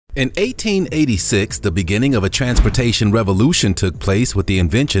In 1886, the beginning of a transportation revolution took place with the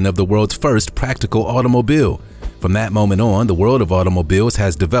invention of the world's first practical automobile. From that moment on, the world of automobiles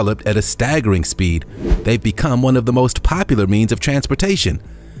has developed at a staggering speed. They've become one of the most popular means of transportation.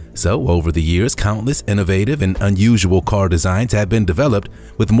 So, over the years, countless innovative and unusual car designs have been developed,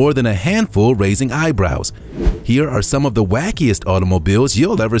 with more than a handful raising eyebrows. Here are some of the wackiest automobiles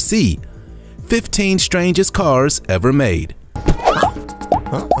you'll ever see. 15 strangest cars ever made.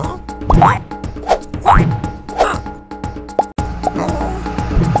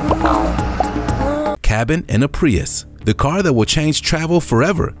 Cabin in a Prius. The car that will change travel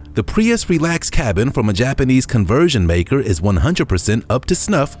forever. The Prius Relax cabin from a Japanese conversion maker is 100% up to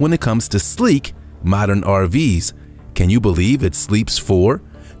snuff when it comes to sleek, modern RVs. Can you believe it sleeps 4?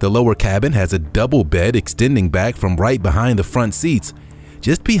 The lower cabin has a double bed extending back from right behind the front seats.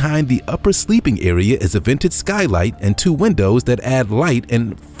 Just behind the upper sleeping area is a vented skylight and 2 windows that add light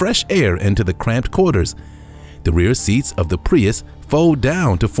and fresh air into the cramped quarters. The rear seats of the Prius fold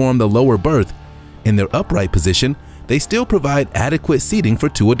down to form the lower berth. In their upright position, they still provide adequate seating for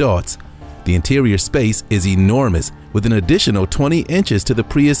 2 adults. The interior space is enormous, with an additional 20 inches to the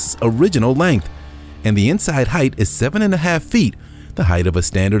Prius's original length, and the inside height is 7.5 feet, the height of a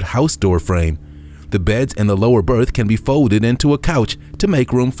standard house door frame. The beds in the lower berth can be folded into a couch to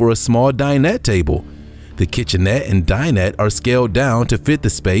make room for a small dinette table. The kitchenette and dinette are scaled down to fit the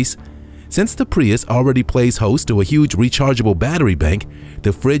space. Since the Prius already plays host to a huge rechargeable battery bank,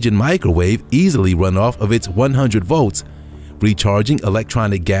 the fridge and microwave easily run off of its 100 volts. Recharging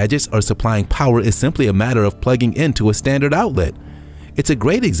electronic gadgets or supplying power is simply a matter of plugging into a standard outlet. It's a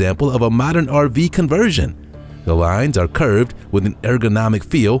great example of a modern RV conversion. The lines are curved with an ergonomic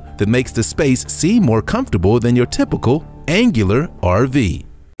feel that makes the space seem more comfortable than your typical angular RV.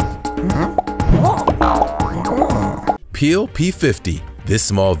 Peel P50. This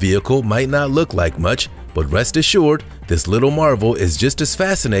small vehicle might not look like much, but rest assured, this little marvel is just as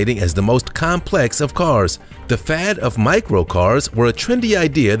fascinating as the most complex of cars. The fad of microcars were a trendy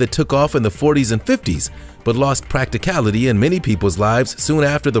idea that took off in the 40s and 50s, but lost practicality in many people's lives soon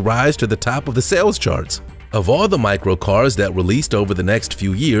after the rise to the top of the sales charts. Of all the microcars that released over the next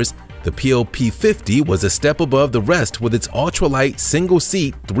few years, the Peel P50 was a step above the rest with its ultralight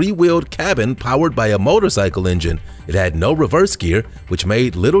single-seat 3-wheeled cabin powered by a motorcycle engine. It had no reverse gear, which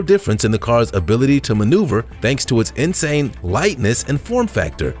made little difference in the car's ability to maneuver thanks to its insane lightness and form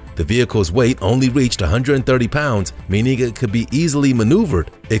factor. The vehicle's weight only reached 130 pounds, meaning it could be easily maneuvered.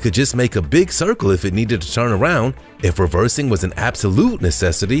 It could just make a big circle if it needed to turn around. If reversing was an absolute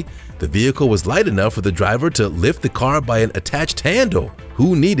necessity, the vehicle was light enough for the driver to lift the car by an attached handle.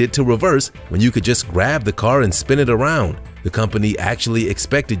 Who needed to reverse when you could just grab the car and spin it around? The company actually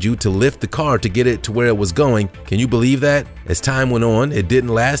expected you to lift the car to get it to where it was going. Can you believe that? As time went on, it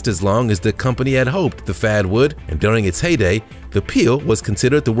didn't last as long as the company had hoped the fad would, and during its heyday, the Peel was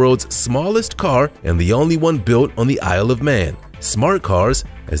considered the world's smallest car and the only one built on the Isle of Man. Smart cars,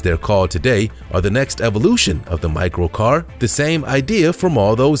 as they're called today, are the next evolution of the microcar, the same idea from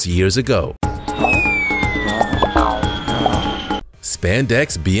all those years ago.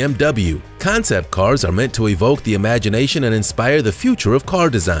 Spandex BMW. Concept cars are meant to evoke the imagination and inspire the future of car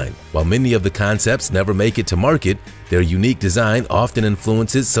design. While many of the concepts never make it to market, their unique design often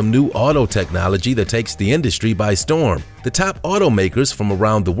influences some new auto technology that takes the industry by storm. The top automakers from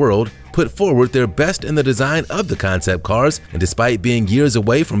around the world put forward their best in the design of the concept cars, and despite being years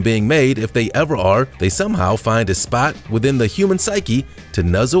away from being made, if they ever are, they somehow find a spot within the human psyche to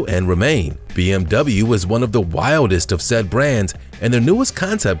nuzzle and remain. BMW is one of the wildest of said brands, and their newest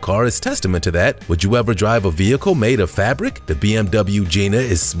concept car is testament to that. Would you ever drive a vehicle made of fabric? The BMW Gina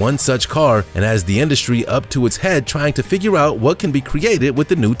is one such car and has the industry up to its head trying to figure out what can be created with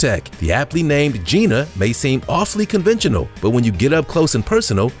the new tech. The aptly named Gina may seem awfully conventional, but when you get up close and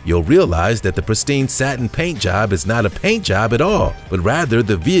personal, you'll realize that the pristine satin paint job is not a paint job at all, but rather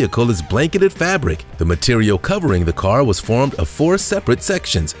the vehicle is blanketed fabric. The material covering the car was formed of 4 separate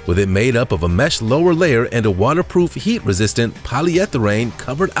sections, with it made up of a mesh lower layer and a waterproof heat-resistant polyethylene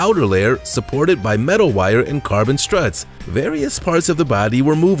covered outer layer supported by metal wire and carbon struts. Various parts of the body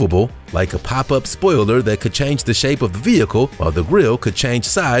were movable, like a pop-up spoiler that could change the shape of the vehicle, while the grille could change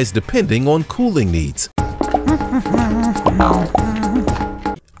size depending on cooling needs.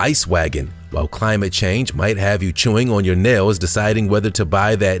 Ice wagon. While climate change might have you chewing on your nails deciding whether to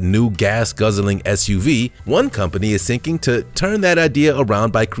buy that new gas-guzzling SUV, one company is thinking to turn that idea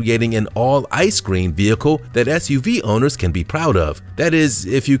around by creating an all-ice green vehicle that SUV owners can be proud of. That is,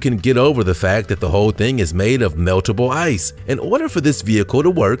 if you can get over the fact that the whole thing is made of meltable ice. In order for this vehicle to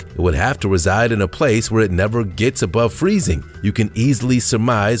work, it would have to reside in a place where it never gets above freezing. You can easily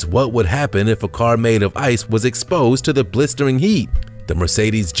surmise what would happen if a car made of ice was exposed to the blistering heat. The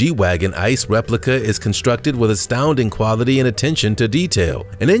Mercedes G-Wagon ICE replica is constructed with astounding quality and attention to detail.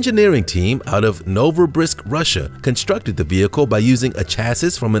 An engineering team out of Novosibirsk, Russia, constructed the vehicle by using a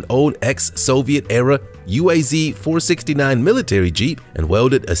chassis from an old ex-Soviet-era UAZ 469 military Jeep and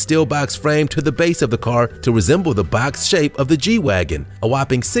welded a steel box frame to the base of the car to resemble the box shape of the G-Wagon. A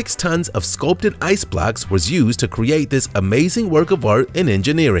whopping 6 tons of sculpted ice blocks was used to create this amazing work of art in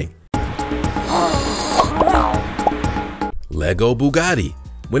engineering. Lego Bugatti.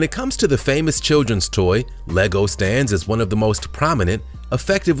 When it comes to the famous children's toy, Lego stands as one of the most prominent,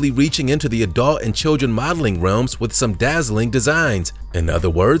 effectively reaching into the adult and children modeling realms with some dazzling designs. In other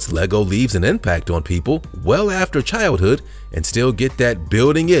words, Lego leaves an impact on people well after childhood and still get that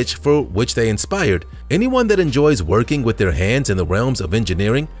building itch for which they inspired. Anyone that enjoys working with their hands in the realms of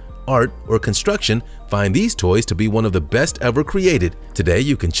engineering, art, or construction find these toys to be one of the best ever created. Today,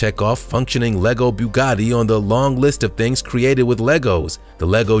 you can check off functioning Lego Bugatti on the long list of things created with Legos. The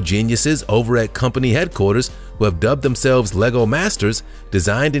Lego geniuses over at company headquarters, who have dubbed themselves Lego Masters,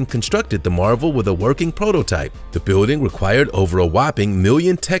 designed and constructed the marvel with a working prototype. The building required over a whopping 1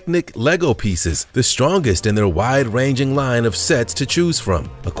 million Technic Lego pieces, the strongest in their wide-ranging line of sets to choose from.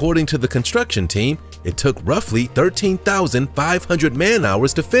 According to the construction team, it took roughly 13,500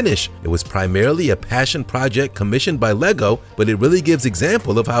 man-hours to finish. It was primarily a passion project commissioned by Lego, but it really gives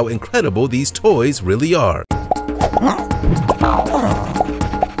example of how incredible these toys really are.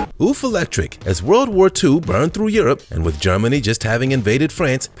 Oof Electric. As World War II burned through Europe, and with Germany just having invaded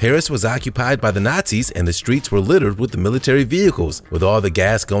France, Paris was occupied by the Nazis and the streets were littered with the military vehicles. With all the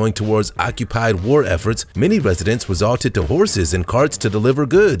gas going towards occupied war efforts, many residents resorted to horses and carts to deliver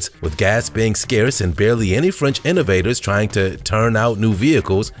goods. With gas being scarce and barely any French innovators trying to turn out new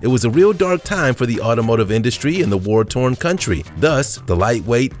vehicles, it was a real dark time for the automotive industry in the war-torn country. Thus, the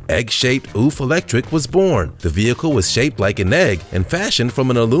lightweight, egg-shaped Oof Electric was born. The vehicle was shaped like an egg and fashioned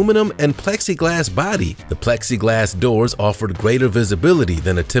from an aluminum and plexiglass body. The plexiglass doors offered greater visibility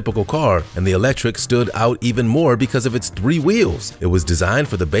than a typical car, and the electric stood out even more because of its 3 wheels. It was designed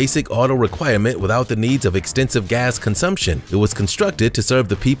for the basic auto requirement without the needs of extensive gas consumption. It was constructed to serve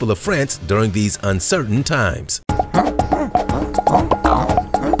the people of France during these uncertain times.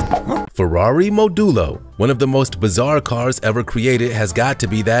 Ferrari Modulo. One of the most bizarre cars ever created has got to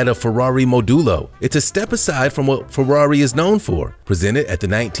be that of Ferrari Modulo. It's a step aside from what Ferrari is known for. Presented at the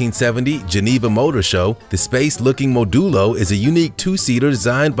 1970 Geneva Motor Show, the space-looking Modulo is a unique 2-seater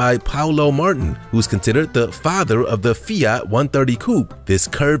designed by Paolo Martin, who's considered the father of the Fiat 130 Coupe. This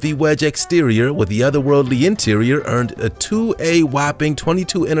curvy wedge exterior with the otherworldly interior earned a 2 whopping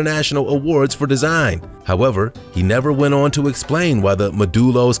 22 international awards for design. However, he never went on to explain why the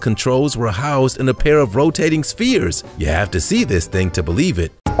Modulo's controls were housed in a pair of rotating spheres. You have to see this thing to believe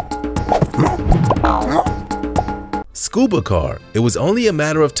it. Scuba car. It was only a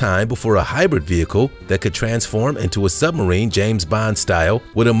matter of time before a hybrid vehicle that could transform into a submarine James Bond style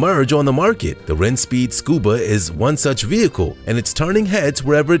would emerge on the market. The Rinspeed Scuba is one such vehicle, and it's turning heads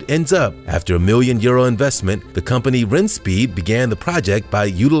wherever it ends up. After €1 million investment, the company Rinspeed began the project by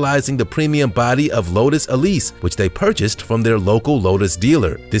utilizing the premium body of Lotus Elise, which they purchased from their local Lotus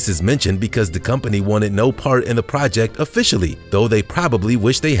dealer. This is mentioned because the company wanted no part in the project officially, though they probably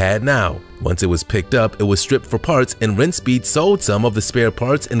wish they had now. Once it was picked up, it was stripped for parts, and Rinspeed sold some of the spare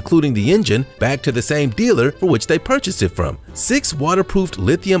parts, including the engine, back to the same dealer for which they purchased it from. 6 waterproofed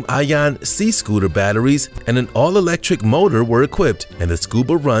lithium-ion C-scooter batteries and an all-electric motor were equipped, and the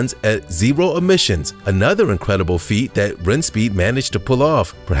Scuba runs at 0 emissions, another incredible feat that Rinspeed managed to pull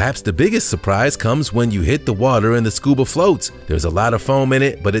off. Perhaps the biggest surprise comes when you hit the water and the Scuba floats. There's a lot of foam in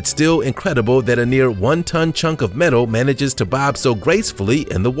it, but it's still incredible that a near 1-ton chunk of metal manages to bob so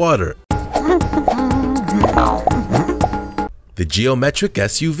gracefully in the water. The geometric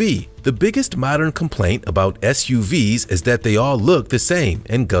SUV. The biggest modern complaint about SUVs is that they all look the same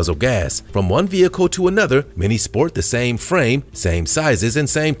and guzzle gas. From one vehicle to another, many sport the same frame, same sizes, and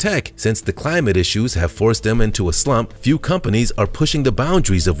same tech. Since the climate issues have forced them into a slump, few companies are pushing the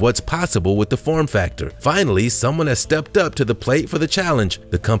boundaries of what's possible with the form factor. Finally, someone has stepped up to the plate for the challenge.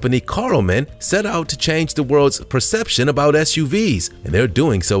 The company Carlman set out to change the world's perception about SUVs, and they're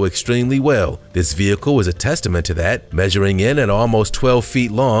doing so extremely well. This vehicle is a testament to that. Measuring in at almost 12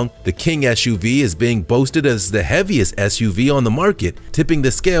 feet long, the The King SUV is being boasted as the heaviest SUV on the market, tipping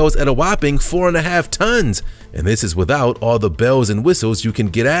the scales at a whopping 4.5 tons. And this is without all the bells and whistles you can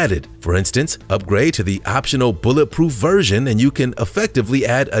get added. For instance, upgrade to the optional bulletproof version and you can effectively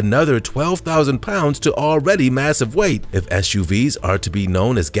add another 12,000 pounds to already massive weight. If SUVs are to be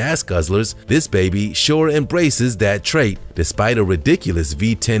known as gas guzzlers, this baby sure embraces that trait. Despite a ridiculous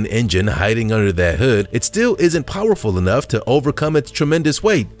V10 engine hiding under that hood, it still isn't powerful enough to overcome its tremendous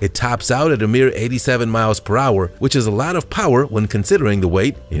weight. It tops out at a mere 87 miles per hour, which is a lot of power when considering the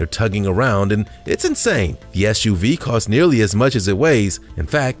weight you're tugging around, and it's insane. The SUV costs nearly as much as it weighs. In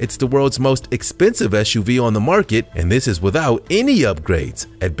fact, it's the world's most expensive SUV on the market, and this is without any upgrades.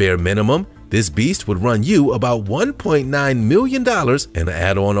 At bare minimum, this beast would run you about $1.9 million, and to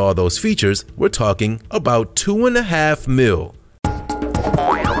add on all those features, we're talking about $2.5 million.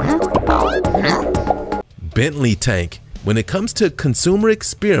 Bentley tank. When it comes to consumer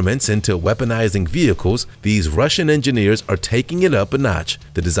experiments into weaponizing vehicles, these Russian engineers are taking it up a notch.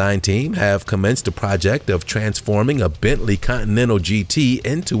 The design team have commenced a project of transforming a Bentley Continental GT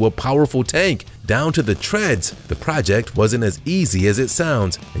into a powerful tank, down to the treads. The project wasn't as easy as it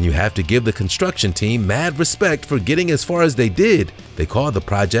sounds, and you have to give the construction team mad respect for getting as far as they did. They call the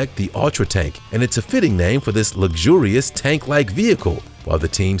project the Ultra Tank, and it's a fitting name for this luxurious tank-like vehicle. While the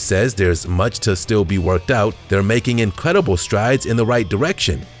team says there's much to still be worked out, they're making incredible strides in the right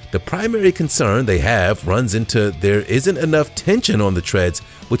direction. The primary concern they have runs into there isn't enough tension on the treads,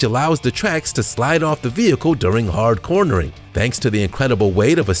 which allows the tracks to slide off the vehicle during hard cornering. Thanks to the incredible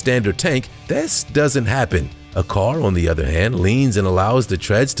weight of a standard tank, this doesn't happen. A car, on the other hand, leans and allows the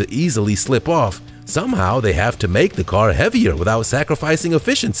treads to easily slip off. Somehow they have to make the car heavier without sacrificing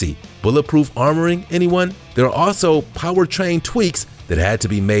efficiency. Bulletproof armoring, anyone? There are also powertrain tweaks that had to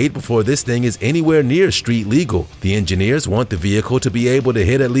be made before this thing is anywhere near street legal. The engineers want the vehicle to be able to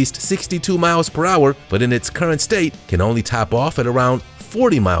hit at least 62 miles per hour, but in its current state can only top off at around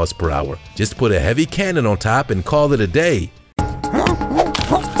 40 miles per hour. Just put a heavy cannon on top and call it a day.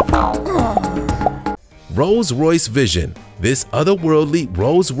 Rolls-Royce Vision. This otherworldly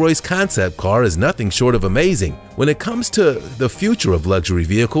Rolls-Royce concept car is nothing short of amazing. When it comes to the future of luxury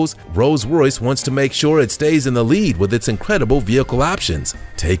vehicles, Rolls-Royce wants to make sure it stays in the lead with its incredible vehicle options.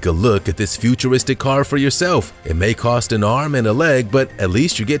 Take a look at this futuristic car for yourself. It may cost an arm and a leg, but at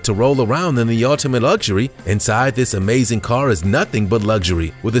least you get to roll around in the ultimate luxury. Inside this amazing car is nothing but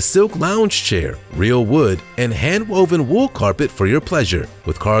luxury, with a silk lounge chair, real wood, and hand-woven wool carpet for your pleasure.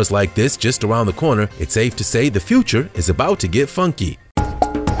 With cars like this just around the corner, it's safe to say the future is about to get funky.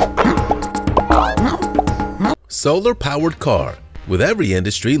 Solar-powered car. With every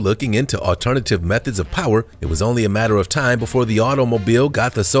industry looking into alternative methods of power, it was only a matter of time before the automobile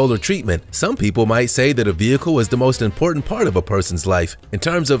got the solar treatment. Some people might say that a vehicle is the most important part of a person's life. In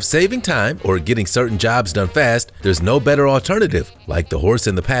terms of saving time or getting certain jobs done fast, there's no better alternative. Like the horse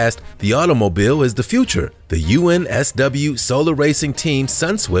in the past, the automobile is the future. The UNSW solar racing team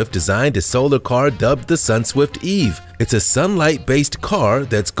SunSwift designed a solar car dubbed the SunSwift Eve. It's a sunlight-based car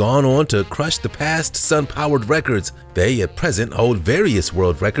that's gone on to crush the past sun-powered records. They at present hold various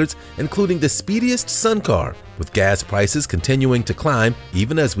world records, including the speediest sun car. With gas prices continuing to climb,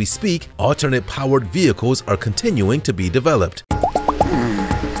 even as we speak, alternate powered vehicles are continuing to be developed.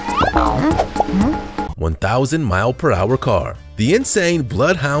 1,000-mile-per-hour car. The insane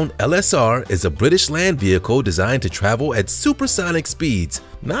Bloodhound LSR is a British land vehicle designed to travel at supersonic speeds,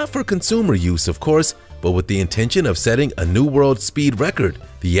 not for consumer use, of course, but with the intention of setting a new world speed record.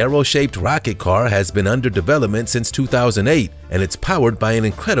 The arrow-shaped rocket car has been under development since 2008, and it's powered by an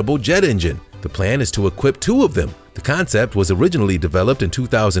incredible jet engine. The plan is to equip 2 of them. The concept was originally developed in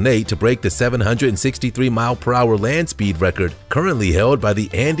 2008 to break the 763-mile-per-hour land speed record currently held by the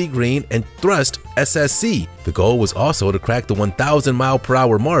Andy Green and Thrust SSC. The goal was also to crack the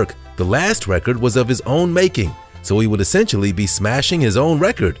 1,000-mile-per-hour mark. The last record was of his own making, so he would essentially be smashing his own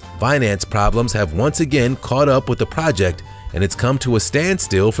record. Finance problems have once again caught up with the project, and it's come to a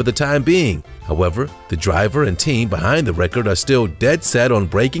standstill for the time being. However, the driver and team behind the record are still dead set on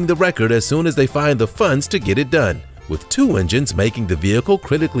breaking the record as soon as they find the funds to get it done. With 2 engines making the vehicle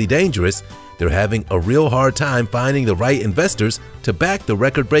critically dangerous, they're having a real hard time finding the right investors to back the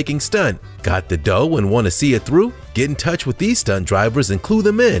record-breaking stunt. Got the dough and want to see it through? Get in touch with these stunt drivers and clue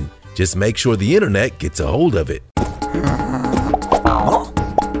them in. Just make sure the internet gets a hold of it.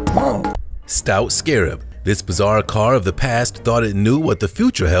 Stout Scarab. This bizarre car of the past thought it knew what the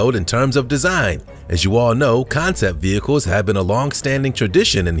future held in terms of design. As you all know, concept vehicles have been a long-standing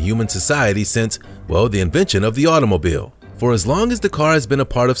tradition in human society since, well, the invention of the automobile. For as long as the car has been a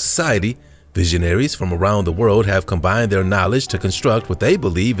part of society, Visionaries from around the world have combined their knowledge to construct what they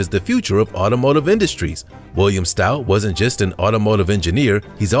believe is the future of automotive industries. William Stout wasn't just an automotive engineer,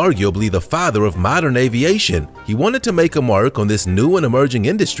 he's arguably the father of modern aviation. He wanted to make a mark on this new and emerging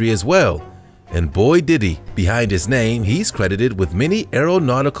industry as well. And boy did he. Behind his name, he's credited with many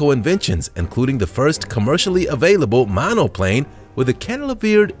aeronautical inventions, including the first commercially available monoplane with a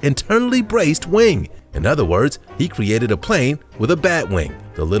cantilevered, internally braced wing. In other words, he created a plane with a bat wing.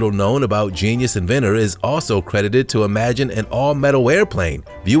 The little known about genius inventor is also credited to imagine an all-metal airplane,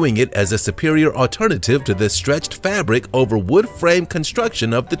 viewing it as a superior alternative to the stretched fabric over wood frame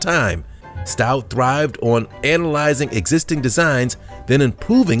construction of the time. Stout thrived on analyzing existing designs, then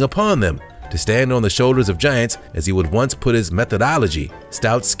improving upon them. To stand on the shoulders of giants, as he would once put his methodology,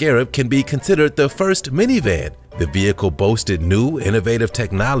 Stout's Scarab can be considered the first minivan. The vehicle boasted new, innovative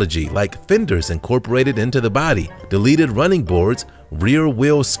technology like fenders incorporated into the body, deleted running boards, rear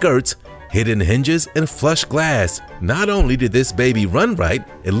wheel skirts, hidden hinges, and flush glass. Not only did this baby run right,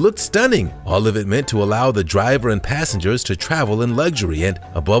 it looked stunning. All of it meant to allow the driver and passengers to travel in luxury and,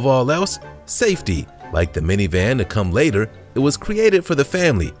 above all else, safety. Like the minivan to come later, it was created for the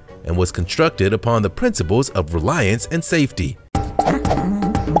family and was constructed upon the principles of reliance and safety.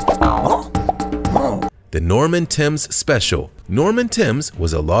 The Norman Timms Special. Norman Timms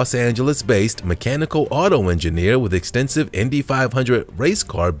was a Los Angeles-based mechanical auto engineer with extensive Indy 500 race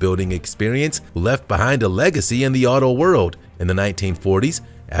car building experience who left behind a legacy in the auto world. In the 1940s,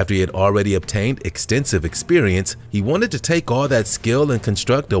 after he had already obtained extensive experience, he wanted to take all that skill and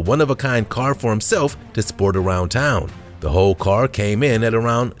construct a one-of-a-kind car for himself to sport around town. The whole car came in at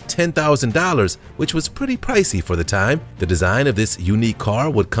around $10,000, which was pretty pricey for the time. The design of this unique car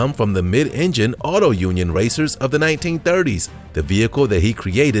would come from the mid-engine auto union racers of the 1930s. The vehicle that he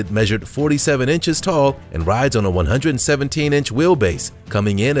created measured 47 inches tall and rides on a 117-inch wheelbase,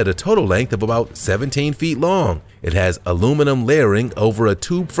 coming in at a total length of about 17 feet long. It has aluminum layering over a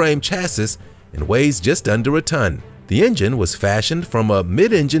tube frame chassis and weighs just under a ton. The engine was fashioned from a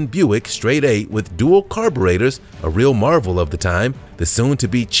mid-engine Buick straight 8 with dual carburetors, a real marvel of the time. The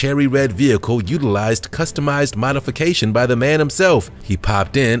soon-to-be cherry red vehicle utilized customized modification by the man himself. He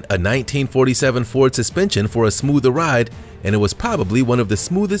popped in a 1947 Ford suspension for a smoother ride, and it was probably one of the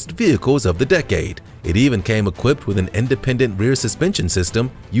smoothest vehicles of the decade. It even came equipped with an independent rear suspension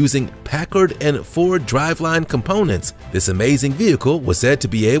system using Packard and Ford driveline components. This amazing vehicle was said to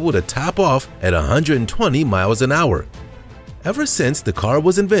be able to top off at 120 miles an hour. Ever since the car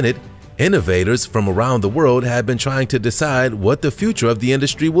was invented, innovators from around the world have been trying to decide what the future of the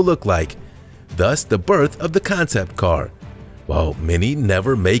industry will look like. Thus, the birth of the concept car. While many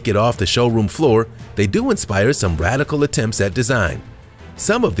never make it off the showroom floor, they do inspire some radical attempts at design.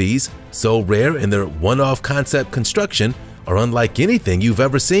 Some of these, so rare in their one-off concept construction, are unlike anything you've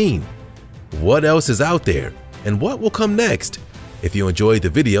ever seen. What else is out there, and what will come next? If you enjoyed the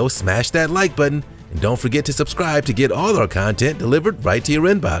video, smash that like button, and don't forget to subscribe to get all our content delivered right to your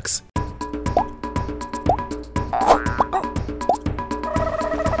inbox.